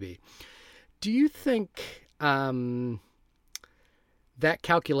require it to be. Do you think that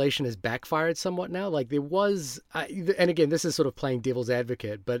calculation has backfired somewhat now? Like there was, and again, this is sort of playing devil's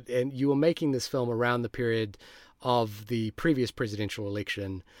advocate, and you were making this film around the period of the previous presidential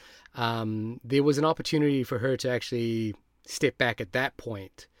election. There was an opportunity for her to actually step back at that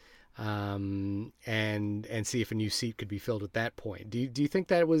point, and see if a new seat could be filled at that point. Do you think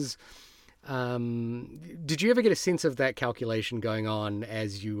that was? Did you ever get a sense of that calculation going on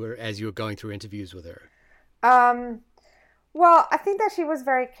as you were going through interviews with her? Well, I think that she was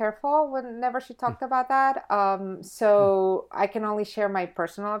very careful whenever she talked about that. So I can only share my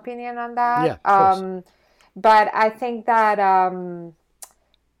personal opinion on that. Yeah, of course. But I think that, I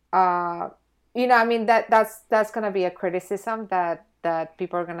mean, that's going to be a criticism that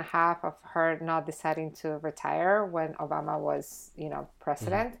people are going to have of her not deciding to retire when Obama was,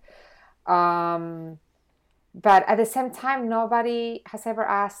 president. Mm-hmm. But at the same time, nobody has ever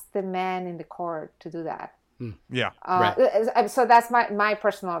asked the men in the court to do that. Yeah. So that's my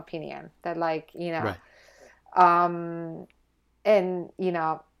personal opinion, that like, and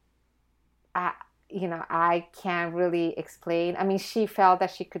I can't really explain. I mean, she felt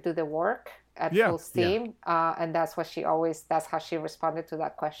that she could do the work at full steam, and that's how she responded to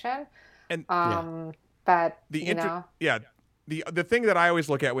that question. And but the thing that I always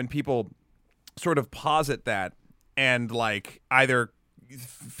look at when people sort of posit that and like either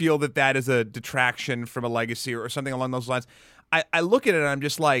feel that is a detraction from a legacy or something along those lines, I look at it and I'm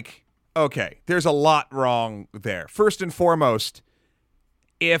just like, okay, there's a lot wrong there. First and foremost,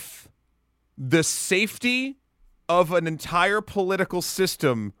 if the safety of an entire political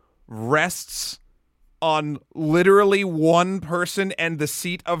system rests on literally one person and the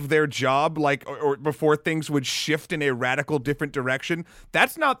seat of their job, like, or before things would shift in a radical different direction,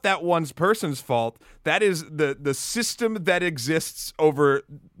 that's not that one person's fault. That is the system that exists over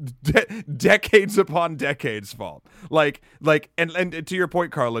decades upon decades fault. And to your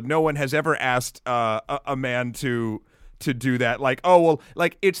point, Carla, no one has ever asked a man to do that. Like, oh, well,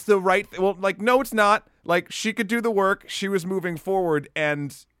 like, it's the right, well, like, no, it's not. Like, she could do the work. She was moving forward,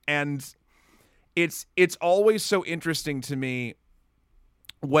 and it's always so interesting to me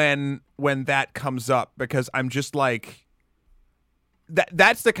when that comes up, because I'm just like,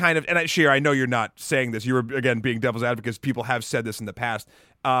 that's the kind of, and Shir, I know you're not saying this, you were again being devil's advocate because people have said this in the past,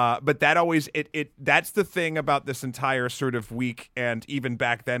 but that always that's the thing about this entire sort of week, and even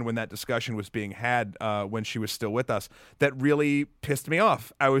back then when that discussion was being had when she was still with us, that really pissed me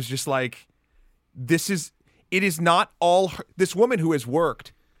off. I was just like, it is not all her, this woman who has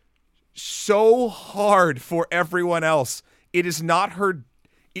worked so hard for everyone else. It is not her.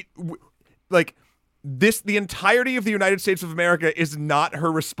 The entirety of the United States of America is not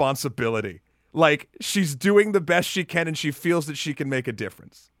her responsibility. Like, she's doing the best she can, and she feels that she can make a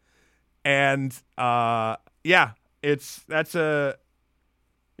difference. And sorry,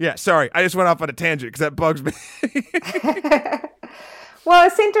 I just went off on a tangent because that bugs me. Well,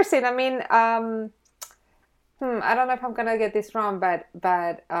 it's interesting. I mean, I don't know if I'm gonna get this wrong, but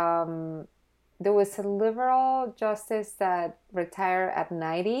there was a liberal justice that retired at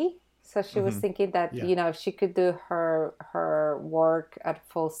 90. So she was thinking that, if she could do her work at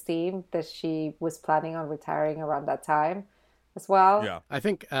full steam, that she was planning on retiring around that time as well. Yeah. I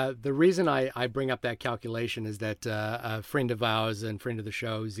think the reason I bring up that calculation is that a friend of ours and friend of the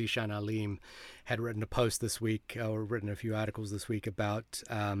show, Zishan Alim, had written a post this week, or written a few articles this week about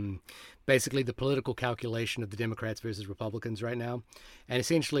basically the political calculation of the Democrats versus Republicans right now. And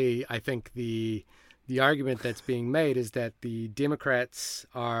essentially, I think the argument that's being made is that the Democrats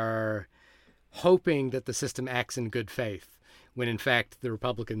are hoping that the system acts in good faith, when in fact the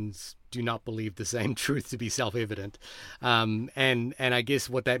Republicans do not believe the same truth to be self-evident. And I guess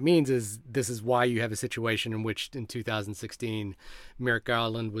what that means is this is why you have a situation in which in 2016, Merrick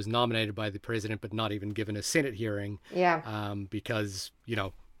Garland was nominated by the president but not even given a Senate hearing. Yeah. Because,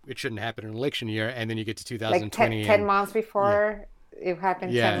 it shouldn't happen in an election year. And then you get to 2020. Like 10 months before it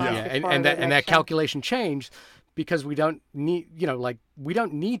happened. 10 months before and that calculation changed because we don't need, we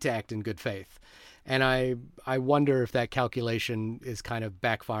don't need to act in good faith. And I wonder if that calculation is kind of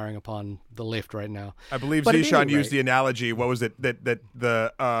backfiring upon the left right now. I believe Zishan used the analogy. What was it that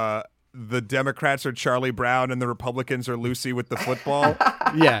the Democrats are Charlie Brown and the Republicans are Lucy with the football?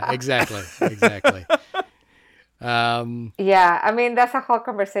 Yeah, exactly. Yeah, I mean, that's a whole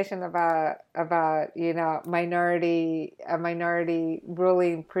conversation about a minority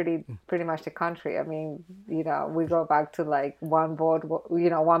ruling pretty much the country. I mean, we go back to like one vote,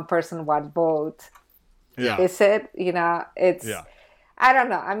 one person, one vote. Yeah. Is it? It's. Yeah. I don't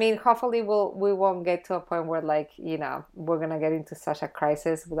know. I mean, hopefully we won't get to a point where like we're gonna get into such a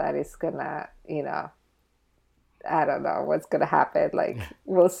crisis that it's gonna I don't know what's going to happen. Like,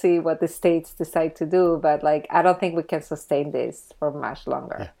 we'll see what the states decide to do. But, like, I don't think we can sustain this for much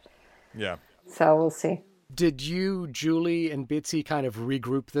longer. Yeah. So we'll see. Did you, Julie, and Betsy kind of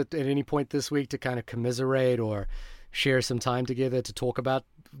regroup at any point this week to kind of commiserate or share some time together to talk about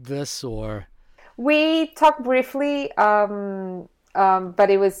this? Or we talked briefly, but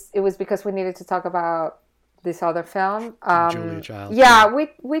it was because we needed to talk about this other film, Julia Childs. Yeah,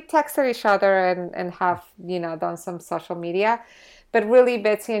 we texted each other and have done some social media, but really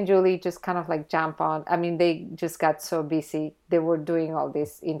Betsy and Julie just kind of like jump on. I mean, they just got so busy. They were doing all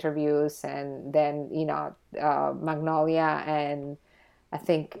these interviews, and then Magnolia and I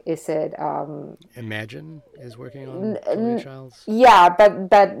think is it Imagine is working on Julia Child's. Yeah,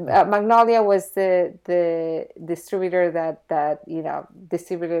 but Magnolia was the distributor that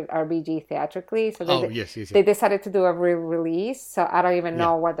distributed RBG theatrically. So Yes. they decided to do a re-release. So I don't even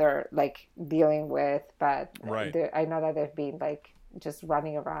know Yeah. what they're like dealing with, but Right. I know that they've been like just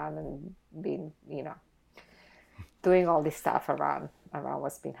running around and being doing all this stuff around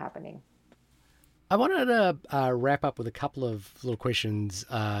what's been happening. I wanted to wrap up with a couple of little questions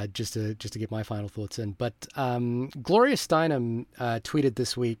just to get my final thoughts in. But Gloria Steinem tweeted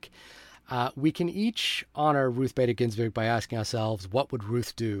this week, we can each honor Ruth Bader Ginsburg by asking ourselves, what would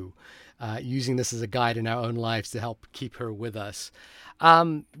Ruth do? Using this as a guide in our own lives to help keep her with us.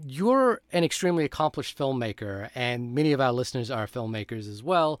 You're an extremely accomplished filmmaker, and many of our listeners are filmmakers as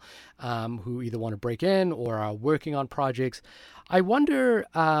well, who either want to break in or are working on projects. I wonder...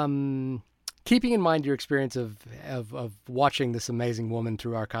 keeping in mind your experience of watching this amazing woman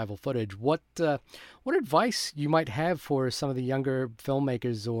through archival footage, what advice you might have for some of the younger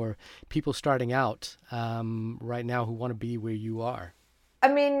filmmakers or people starting out right now who want to be where you are? I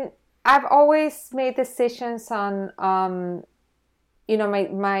mean, I've always made decisions on,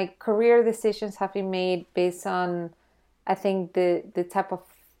 my career decisions have been made based on, I think, the type of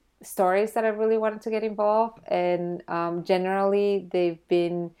stories that I really wanted to get involved. And generally, they've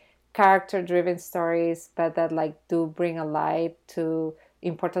been character-driven stories, but that like do bring a light to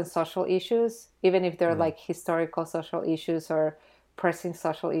important social issues, even if they're like historical social issues or pressing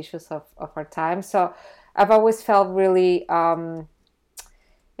social issues of our time. So I've always felt really,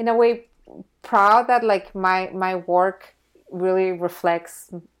 in a way, proud that like my work really reflects,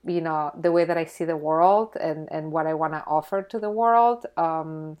 the way that I see the world and what I want to offer to the world.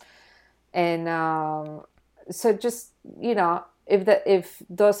 So just, if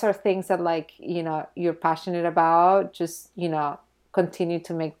those are things that like you're passionate about, just continue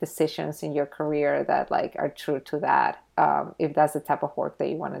to make decisions in your career that like are true to that, if that's the type of work that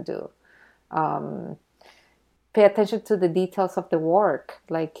you want to do. Pay attention to the details of the work,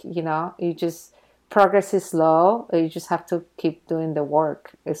 like you just progress is slow, you just have to keep doing the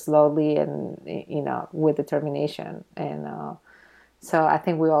work slowly and with determination. And so I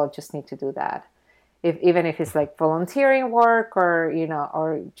think we all just need to do that. Even if it's like volunteering work or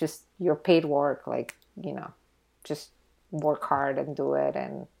or just your paid work, like just work hard and do it,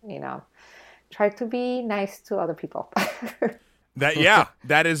 and try to be nice to other people.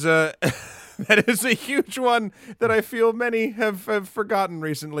 That is a that is a huge one that I feel many have forgotten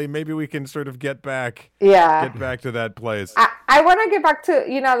recently. Maybe we can sort of get back to that place. I want to get back to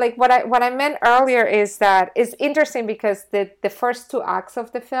like what I meant earlier is that it's interesting because the first two acts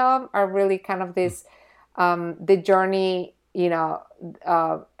of the film are really kind of this the journey,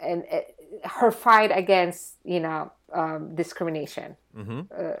 and her fight against discrimination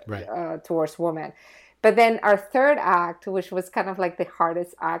towards women. But then our third act, which was kind of like the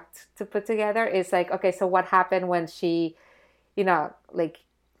hardest act to put together, is like, okay, so what happened when she, like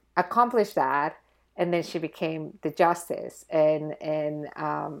accomplished that, and then she became the justice, and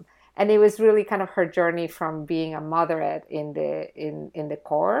it was really kind of her journey from being a moderate in the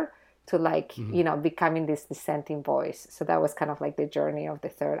court to like becoming this dissenting voice. So that was kind of like the journey of the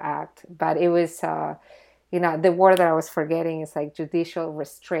third act. But it was the word that I was forgetting is like judicial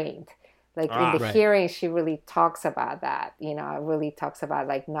restraint. Like in the hearing, she really talks about that. Really talks about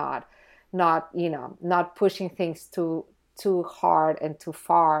like not pushing things too hard and too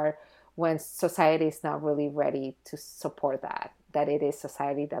far when society is not really ready to support that. That it is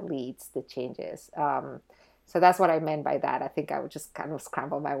society that leads the changes. So that's what I meant by that. I think I would just kind of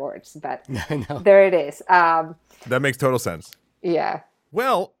scramble my words, but there it is. That makes total sense. Yeah.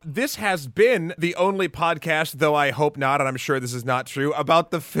 Well, this has been the only podcast, though I hope not, and I'm sure this is not true,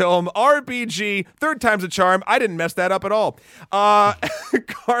 about the film RBG, Third Time's a Charm. I didn't mess that up at all.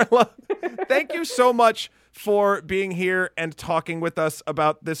 Carla, thank you so much for being here and talking with us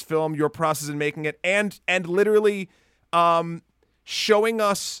about this film, your process in making it, and literally showing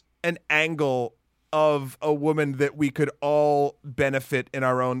us an angle of a woman that we could all benefit in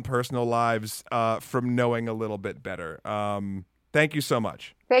our own personal lives from knowing a little bit better. Thank you so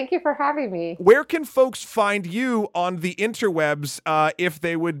much. Thank you for having me. Where can folks find you on the interwebs if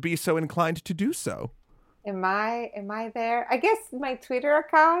they would be so inclined to do so? Am I there? I guess my Twitter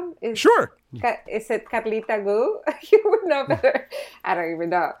account is... Sure. Is it Carlita Gu? You would know better. I don't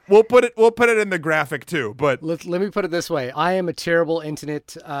even know. We'll put it in the graphic too. But let me put it this way: I am a terrible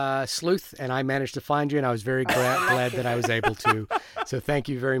internet sleuth, and I managed to find you, and I was very glad that I was able to. So thank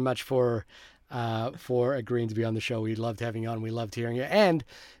you very much for agreeing to be on the show. We loved having you on. We loved hearing you. And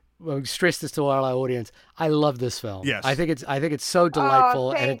stress this to all our audience. I love this film. Yes. I think it's so delightful.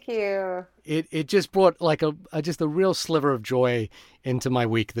 Oh, thank you. It just brought like just a real sliver of joy into my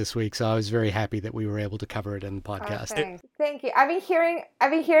week this week. So I was very happy that we were able to cover it in the podcast. Oh, thank you. I've been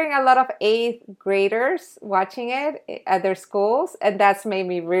hearing a lot of 8th graders watching it at their schools, and that's made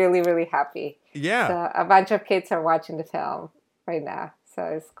me really, really happy. Yeah. So a bunch of kids are watching the film right now. So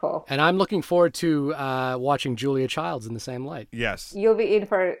it's cool. And I'm looking forward to watching Julia Childs in the same light. Yes. You'll be in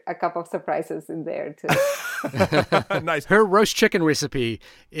for a couple of surprises in there, too. Nice. Her roast chicken recipe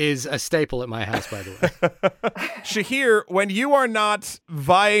is a staple at my house, by the way. Shahir, when you are not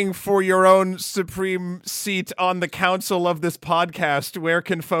vying for your own supreme seat on the council of this podcast, where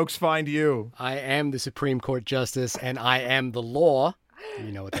can folks find you? I am the Supreme Court Justice, and I am the law.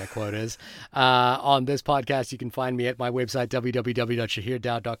 You know what that quote is. On this podcast, you can find me at my website,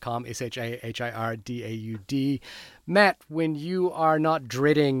 www.shahirdaud.com, SHAHIRDAUD. Matt, when you are not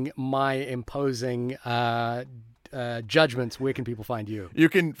dreading my imposing judgments, where can people find you? You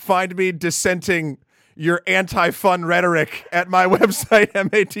can find me dissenting your anti-fun rhetoric at my website,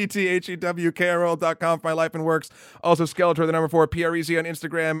 mattthewkrl.com for my life and works. Also, Skeletor, the number 4, PREZ on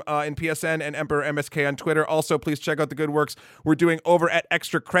Instagram and PSN, and Emperor MSK on Twitter. Also, please check out the good works we're doing over at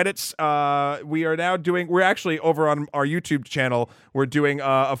Extra Credits. We're actually over on our YouTube channel. We're doing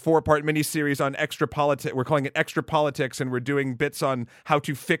a 4-part miniseries on extra politics. We're calling it Extra Politics, and we're doing bits on how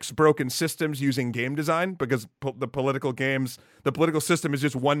to fix broken systems using game design, because the political system is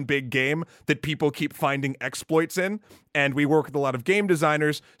just one big game that people keep finding exploits in, and we work with a lot of game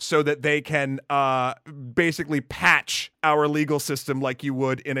designers so that they can basically patch our legal system like you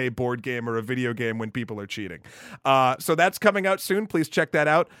would in a board game or a video game when people are cheating. So that's coming out soon. Please check that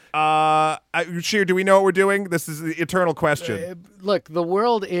out. Shir, do we know what we're doing? This is the eternal question. Look, the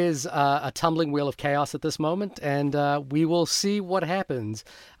world is a tumbling wheel of chaos at this moment, and we will see what happens,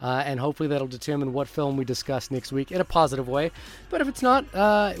 and hopefully that'll determine what film we discuss next week in a positive way. But if it's not,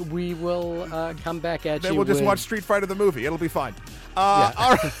 we will come back at then you. We'll just watch Street Fighter the movie. It'll be fine. Yeah.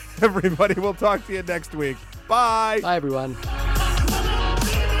 All right, everybody. We'll talk to you next week. Bye. Bye, everyone.